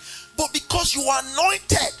happening. But because you are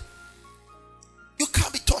anointed, you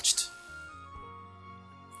can't be touched.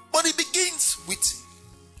 But it begins with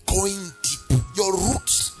going deep. Your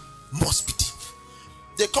roots must be deep.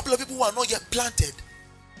 There are a couple of people who are not yet planted.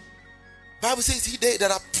 The Bible says, he that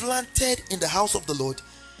are planted in the house of the Lord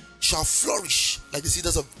shall flourish like the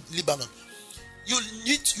cedars of Lebanon. You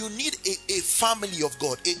need a family of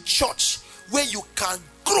God, a church where you can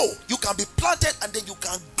grow. You can be planted and then you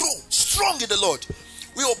can grow strong in the Lord.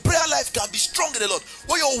 Where your prayer life can be strong in the Lord.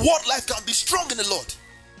 Where your word life can be strong in the Lord.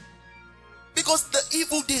 Because the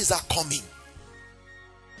evil days are coming.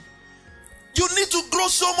 You need to grow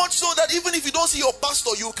so much so that even if you don't see your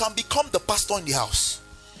pastor, you can become the pastor in the house.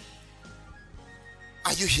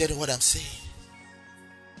 Are you hearing what I'm saying?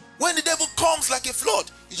 When the devil comes like a flood,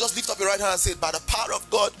 you just lift up your right hand and say, by the power of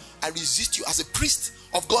God, I resist you. As a priest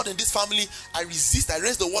of God in this family, I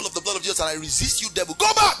raise the wall of the blood of Jesus and I resist you, devil.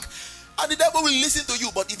 Go back! And the devil will listen to you.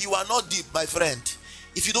 But if you are not deep, my friend,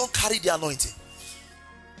 if you don't carry the anointing,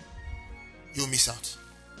 you'll miss out.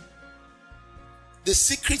 The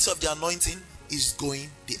secrets of the anointing is going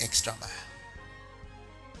the extra mile.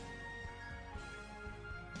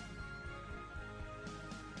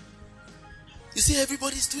 You see,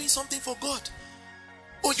 everybody's doing something for God.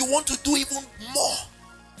 But you want to do even more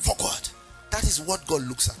for God. That is what God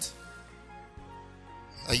looks at.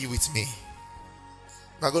 Are you with me?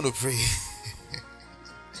 We're going to pray.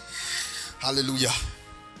 Hallelujah.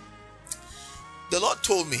 The Lord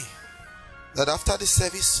told me that after the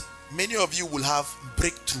service, many of you will have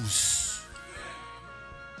breakthroughs.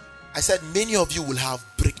 I said many of you will have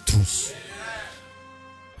breakthroughs.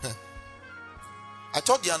 I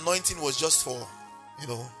thought the anointing was just for,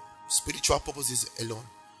 Spiritual purposes alone.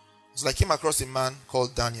 It's like I came across a man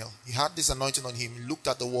called Daniel. He had this anointing on him. He looked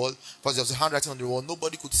at the wall because there was a handwriting on the wall.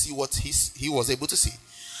 Nobody could see what he was able to see.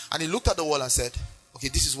 And he looked at the wall and said, okay,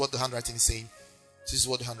 this is what the handwriting is saying. This is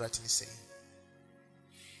what the handwriting is saying.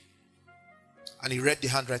 And he read the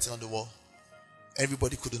handwriting on the wall.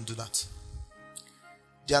 Everybody couldn't do that.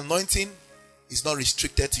 The anointing is not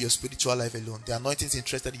restricted to your spiritual life alone. The anointing is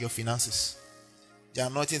interested in your finances. The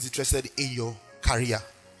anointing is interested in your career.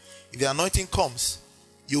 If the anointing comes,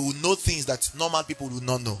 you will know things that normal people will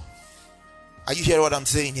not know. Are you hearing what I'm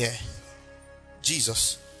saying here?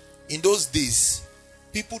 Jesus. In those days,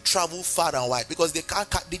 people travel far and wide because they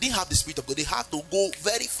didn't have the Spirit of God. They had to go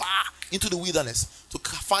very far into the wilderness to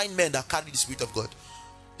find men that carry the Spirit of God.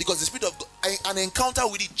 Because the Spirit of God, an encounter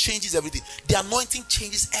with it changes everything. The anointing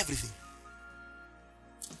changes everything.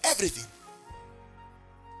 Everything.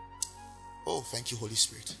 Oh, thank you, Holy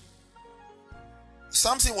Spirit.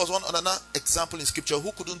 Samson was another example in scripture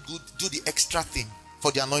who couldn't do the extra thing for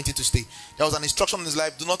the anointing to stay. There was an instruction in his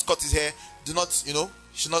life: do not cut his hair, do not,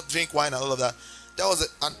 should not drink wine and all of that. There was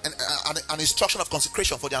an instruction of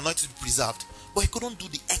consecration for the anointing to be preserved. But he couldn't do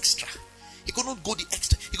the extra. He couldn't go the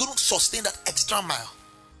extra. He couldn't sustain that extra mile.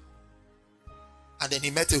 And then he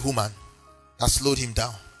met a woman that slowed him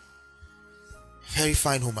down. Very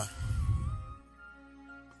fine woman.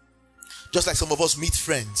 Just like some of us meet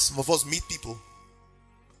friends, some of us meet people,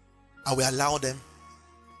 and we allow them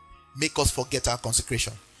make us forget our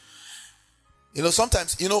consecration.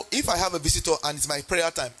 Sometimes, if I have a visitor and it's my prayer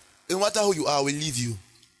time, no matter who you are, I will leave you.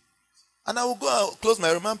 And I will go and close my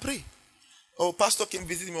room and pray. Oh, pastor came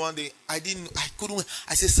visit me one day. I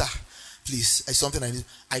said, sir, please, it's something I need.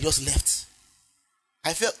 I just left.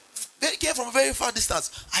 I felt, came from a very far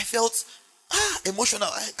distance. I felt emotional.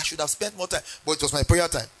 I should have spent more time. But it was my prayer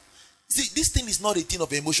time. See, this thing is not a thing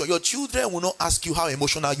of emotion. Your children will not ask you how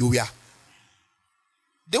emotional you were.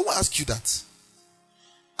 They won't ask you that.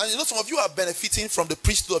 And some of you are benefiting from the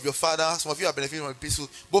priesthood of your father. Some of you are benefiting from the priesthood,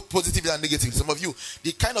 both positively and negatively. Some of you,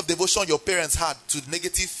 the kind of devotion your parents had to the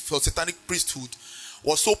negative or satanic priesthood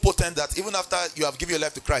was so potent that even after you have given your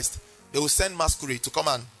life to Christ, they will send masquerade to come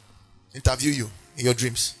and interview you in your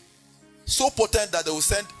dreams. So potent that they will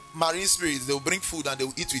send marine spirits, they will bring food and they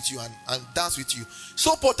will eat with you and dance with you.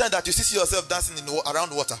 So potent that you see yourself dancing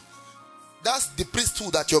around water. That's the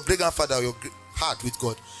priesthood that your great-grandfather had with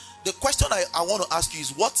God. The question I want to ask you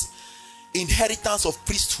is, what inheritance of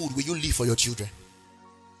priesthood will you leave for your children?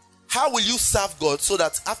 How will you serve God so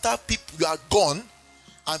that after you are gone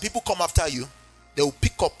and people come after you, they will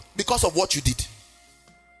pick up because of what you did?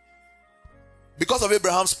 Because of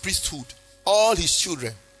Abraham's priesthood, all his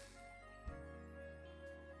children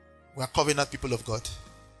were covenant people of God.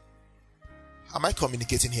 Am I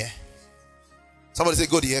communicating here? Somebody say,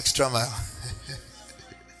 go the extra mile.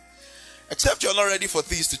 Except you're not ready for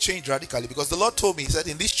things to change radically, because the Lord told me, he said,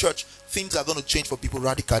 in this church, things are going to change for people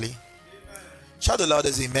radically. Amen. Shout the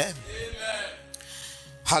loudest amen. Amen.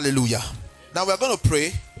 Hallelujah. Now we're going to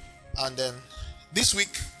pray, and then this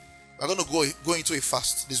week we're going to go into a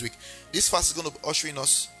fast this week. This fast is going to be ushering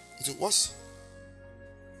us into what's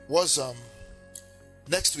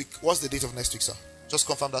next week. What's the date of next week, sir? Just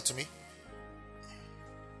confirm that to me.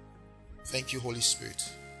 Thank you, Holy Spirit.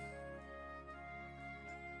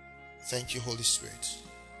 Thank you, Holy Spirit.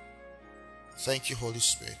 Thank you, Holy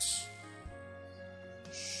Spirit.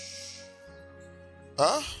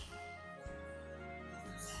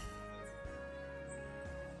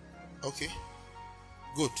 Okay.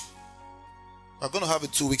 Good. We're going to have a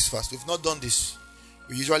 2 weeks fast. We've not done this.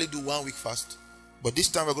 We usually do 1 week fast. But this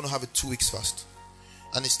time we're going to have a 2 weeks fast.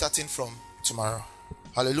 And it's starting from tomorrow.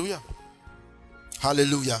 Hallelujah.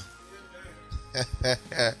 Hallelujah.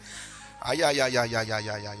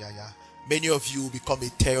 Many of you will become a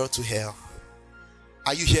terror to hell.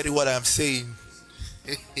 Are you hearing what I'm saying?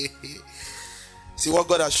 See what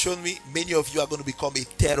God has shown me? Many of you are going to become a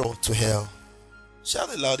terror to hell.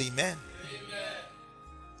 Shout aloud, amen. Amen.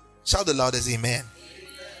 Shout the loudest, amen. Amen.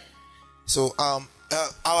 So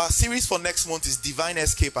our series for next month is Divine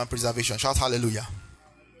Escape and Preservation. Shout hallelujah.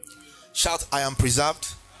 Shout, I am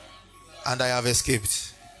preserved and I have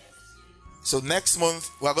escaped. So next month,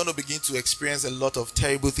 we're going to begin to experience a lot of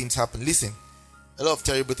terrible things happen. Listen, a lot of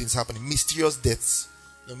terrible things happening. Mysterious deaths,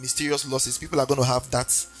 mysterious losses. People are going to have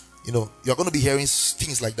that. You're going to be hearing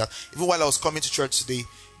things like that. Even while I was coming to church today,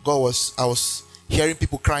 I was hearing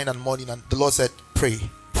people crying and mourning, and the Lord said, pray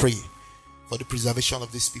for the preservation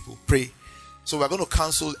of these people. Pray. So we're going to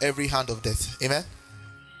cancel every hand of death. Amen?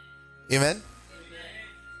 Amen?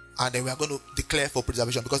 And then we are going to declare for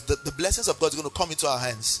preservation, because the blessings of God is going to come into our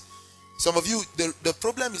hands. Some of you, the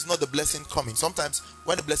problem is not the blessing coming. Sometimes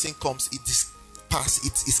when the blessing comes, it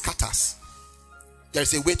scatters. There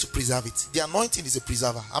is a way to preserve it. The anointing is a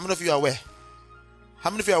preserver. How many of you are aware? How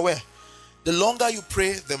many of you are aware? The longer you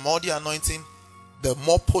pray, the more the anointing, the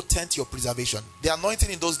more potent your preservation. The anointing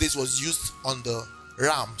in those days was used on the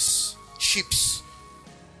rams, sheep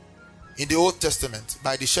in the Old Testament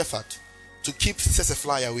by the shepherd to keep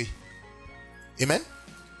fly away. Amen.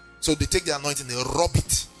 So they take the anointing, they rub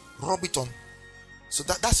it on. So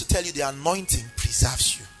that's to tell you the anointing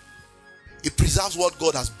preserves you. It preserves what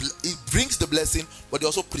God has. It brings the blessing, but it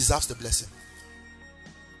also preserves the blessing.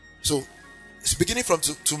 So it's beginning from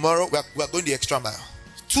tomorrow, we are going the extra mile.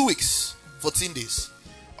 2 weeks, 14 days.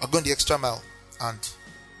 We're going the extra mile, and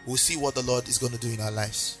we'll see what the Lord is going to do in our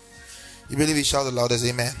lives. You believe it? Shout the loudest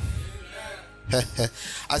amen.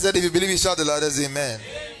 I said, if you believe it, shout the loudest amen.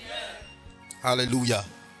 Hallelujah.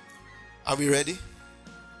 Are we ready?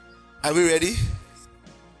 Are we ready?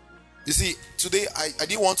 You see, today I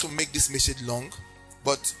didn't want to make this message long,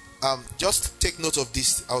 but just take note of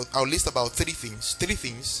this. I'll list about 3 things. 3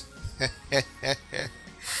 things.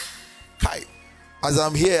 Kai, as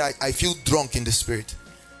I'm here, I feel drunk in the spirit.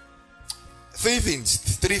 3 things.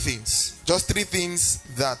 3 things. Just 3 things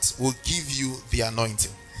that will give you the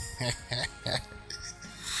anointing.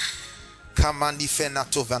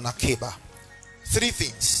 3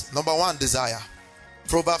 things. Number 1, desire.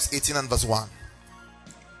 Proverbs 18 and verse 1.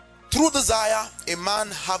 Through desire, a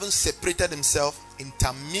man having separated himself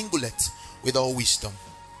intermingleth with all wisdom.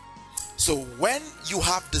 So when you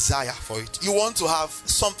have desire for it, you want to have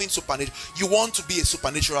something supernatural, you want to be a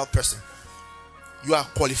supernatural person, you are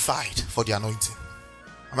qualified for the anointing.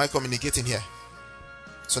 Am I communicating here?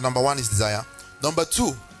 So number 1 is desire. Number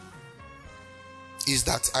 2 is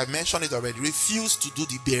that I mentioned it already. Refuse to do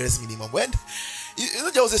the barest minimum. When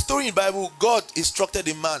there was a story in the Bible, God instructed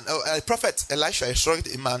a man, a prophet Elisha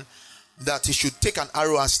instructed a man that he should take an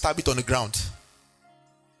arrow and stab it on the ground.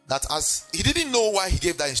 That as he didn't know why he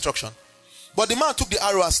gave that instruction, but the man took the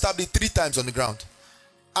arrow and stabbed it 3 times on the ground.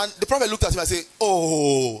 And the prophet looked at him and said,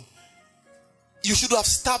 "Oh, you should have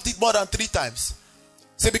stabbed it more than 3 times."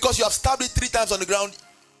 Say, because you have stabbed it 3 times on the ground,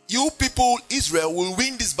 you people, Israel, will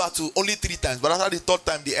win this battle only 3 times. But after the 3rd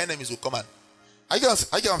time, the enemies will come out. I get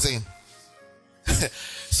what I'm saying?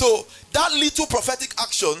 So that little prophetic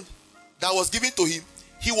action that was given to him,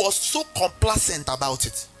 he was so complacent about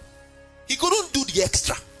it. He couldn't do the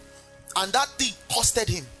extra. And that thing costed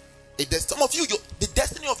him. Some of you, the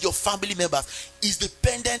destiny of your family members is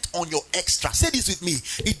dependent on your extra. Say this with me.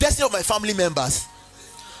 The destiny of my family members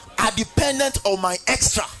are dependent on my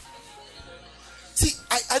extra. See,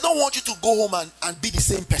 I don't want you to go home and be the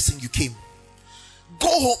same person you came. Go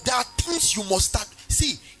home. There are things you must start.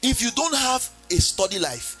 See, if you don't have a study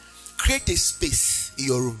life, create a space in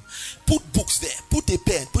your room. Put books there. Put a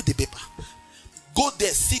pen. Put a paper. Go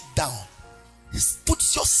there. Sit down.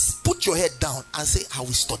 Put your head down and say, I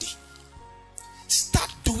will study. Start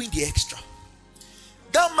doing the extra.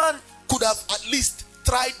 That man could have at least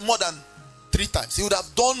tried more than 3 times. He would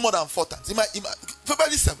have done more than 4 times. He might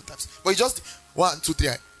probably 7 times. But he just 1, 2, 3.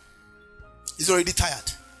 He's already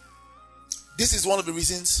tired. This is one of the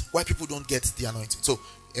reasons why people don't get the anointing. So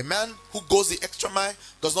a man who goes the extra mile,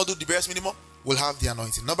 does not do the barest minimum, will have the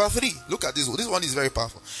anointing. Number 3, look at this one. This one is very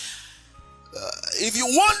powerful. If you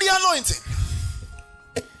want the anointing,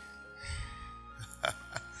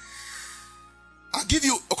 I'll give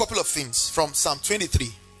you a couple of things from Psalm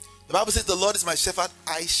 23. The Bible says, the Lord is my shepherd,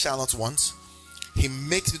 I shall not want. He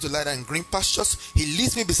makes me to lie down in green pastures. He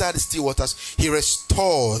leads me beside the still waters. He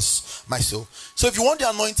restores my soul. So if you want the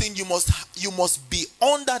anointing, you must be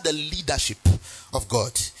under the leadership of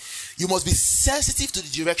God. You must be sensitive to the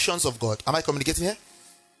directions of God. Am I communicating here?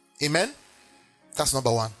 Amen? That's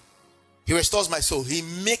number 1. He restores my soul. He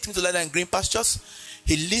makes me to lie down in green pastures.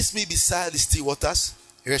 He leads me beside the still waters.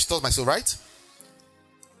 He restores my soul, right?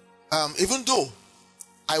 Even though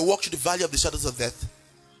I walk through the valley of the shadows of death,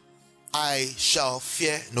 I shall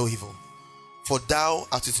fear no evil, for thou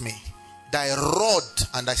art with me. Thy rod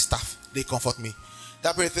and thy staff, they comfort me.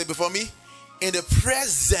 That prayer said before me, in the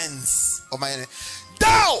presence of my enemy,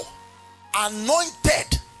 thou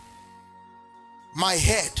anointed my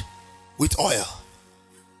head with oil.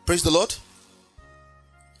 Praise the Lord.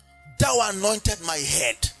 Thou anointed my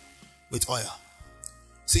head with oil.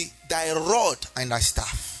 See, thy rod and thy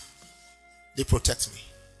staff, they protect me.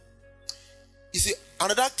 You see,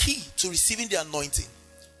 another key to receiving the anointing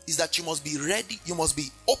is that you must be ready, you must be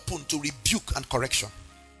open to rebuke and correction.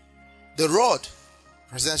 The rod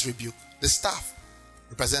represents rebuke, the staff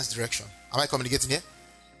represents direction. Am I communicating here?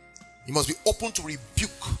 You must be open to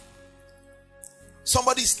rebuke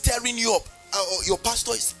Somebody is stirring you up. Your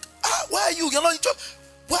pastor is, why are you? You're not in church.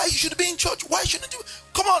 Why you should be in church? Why shouldn't you?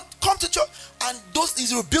 Come on, come to church. And those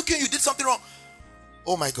is rebuking you, did something wrong.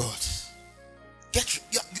 Oh my God.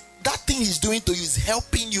 That thing he's doing to you is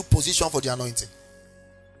helping you position for the anointing.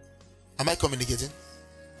 Am I communicating?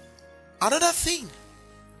 Another thing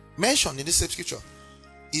mentioned in this same scripture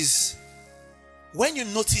is when you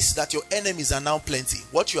notice that your enemies are now plenty,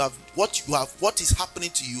 what is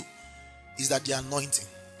happening to you is that the anointing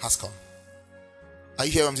has come. Are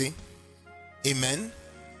you hearing what I'm saying? Amen.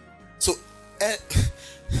 So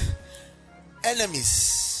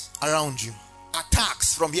enemies around you,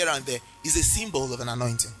 attacks from here and there, is a symbol of an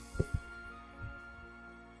anointing.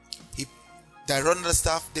 They run the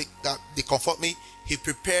staff, they comfort me. He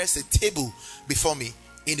prepares a table before me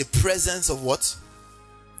in the presence of what?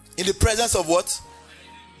 In the presence of what?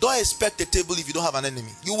 Don't expect a table if you don't have an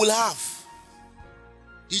enemy. You will have.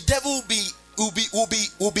 The devil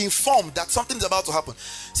will be informed that something's about to happen.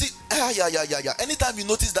 See, anytime you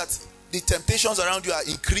notice that the temptations around you are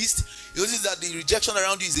increased, you notice that the rejection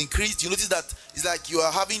around you is increased, you notice that it's like you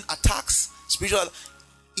are having attacks, spiritual.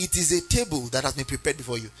 It is a table that has been prepared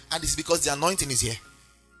before you, and it's because the anointing is here.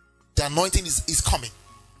 The anointing is coming.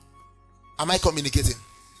 Am I communicating?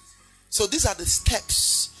 So these are the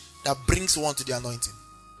steps that brings one to the anointing.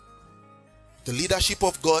 The leadership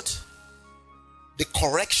of God, the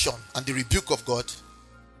correction and the rebuke of God,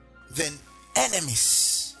 then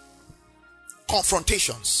enemies,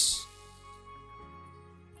 confrontations.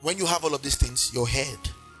 When you have all of these things, your head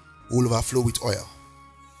will overflow with oil.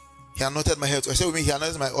 He anointed my head. I say with me, he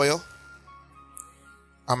anointed my oil,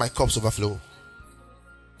 and my cups overflow.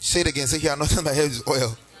 Say it again. Say, he anointed my head with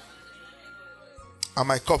oil, and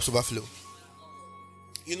my cups overflow.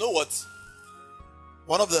 You know what?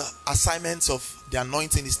 One of the assignments of the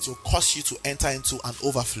anointing is to cause you to enter into an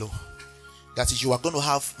overflow. That is, you are going to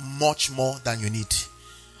have much more than you need.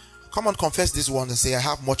 Come on, confess this one and say, I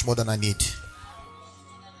have much more than I need.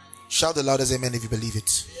 Shout the loudest amen if you believe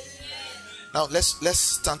it. Now let's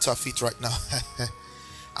stand to our feet right now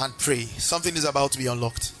and pray. Something is about to be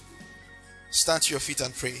unlocked. Stand to your feet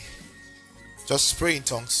and pray. Just pray in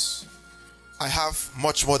tongues. I have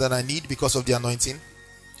much more than I need because of the anointing.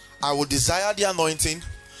 I will desire the anointing.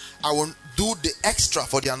 I will do the extra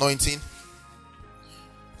for the anointing.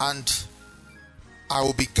 And I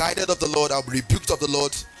will be guided of the Lord. I will be rebuked of the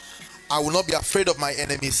Lord. I will not be afraid of my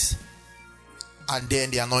enemies. And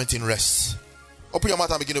then the anointing rests. Open your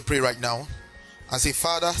mouth and begin to pray right now. And say,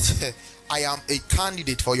 Father, I am a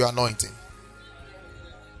candidate for your anointing.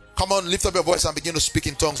 Come on, lift up your voice and begin to speak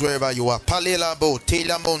in tongues wherever you are. Palela bo,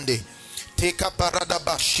 tela monde, teka parada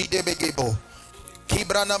ba, shide begebo,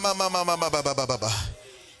 kibrana mama mama baba baba baba,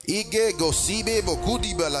 ige go sibe bo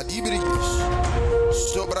kudi bala dibrigis,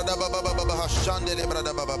 sobrada baba baba baba shandele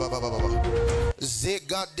brada baba baba baba,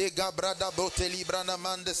 zega dega brada bo telibrana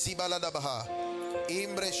mande sibalada baha,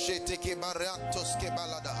 imbre shete ke baratos ke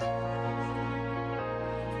balada.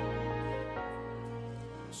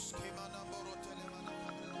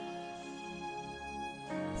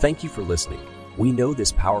 Thank you for listening. We know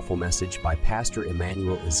this powerful message by Pastor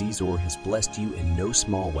Emmanuel Azizor has blessed you in no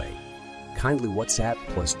small way. Kindly WhatsApp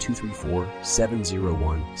 +234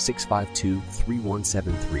 701 652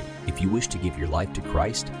 3173 if you wish to give your life to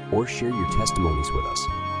Christ or share your testimonies with us.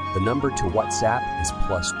 The number to WhatsApp is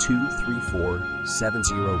 +234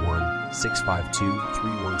 701 652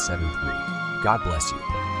 3173. God bless you.